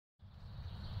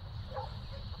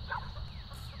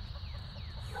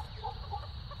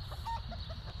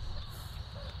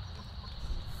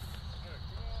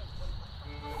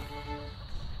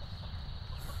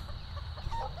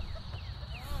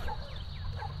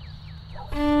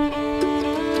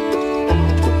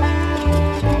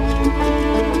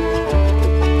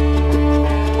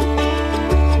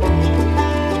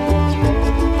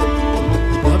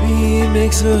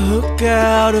pulls a hook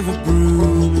out of a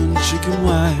broom and chicken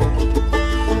wire,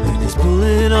 and he's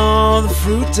pulling all the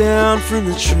fruit down from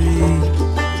the tree.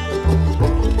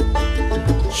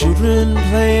 Children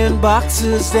playing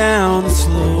boxes down the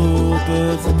slope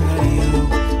of the patio,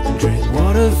 and drink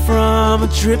water from a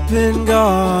dripping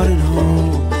garden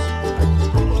hose.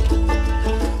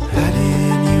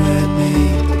 Adding you and me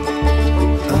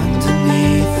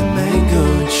underneath the mango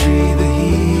tree, the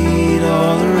heat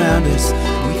all around us,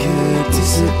 we could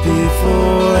disappear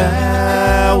for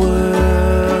hours.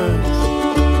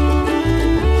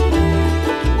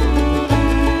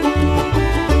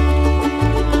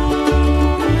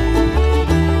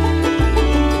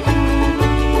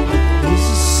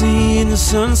 The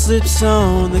sun slips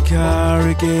on the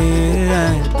corrugated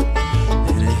iron,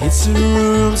 and it hits the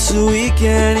room so we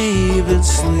can't even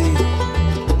sleep.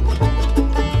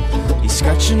 You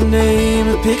scratch your name,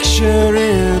 a picture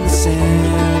in the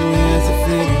sand with a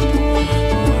finger.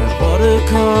 The white water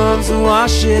comes and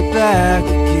wash it back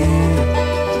again.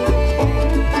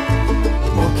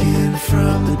 Walking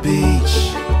from the beach,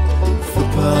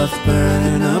 footpath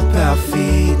burning up our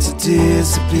feet to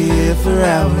disappear for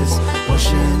hours,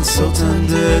 washing salt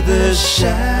under the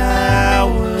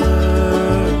shower.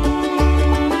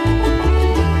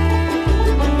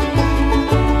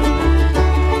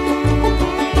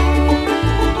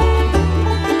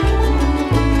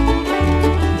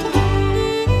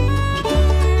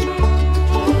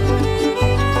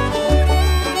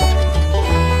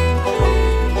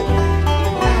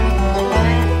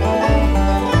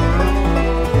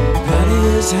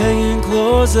 Hanging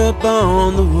clothes up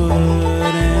on the wood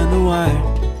and the wire,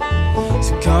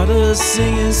 cicadas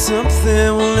singing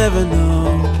something we'll never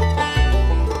know.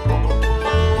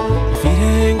 Feet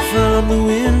hang from the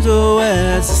window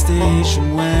as the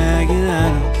station wagon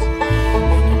idles,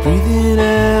 and you're breathing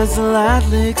as the light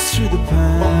licks through the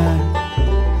pine.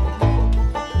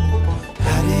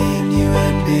 Hiding you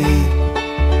and me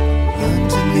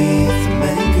underneath the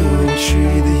mango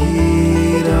tree, the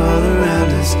heat all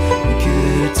around us, we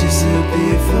could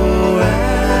disappear for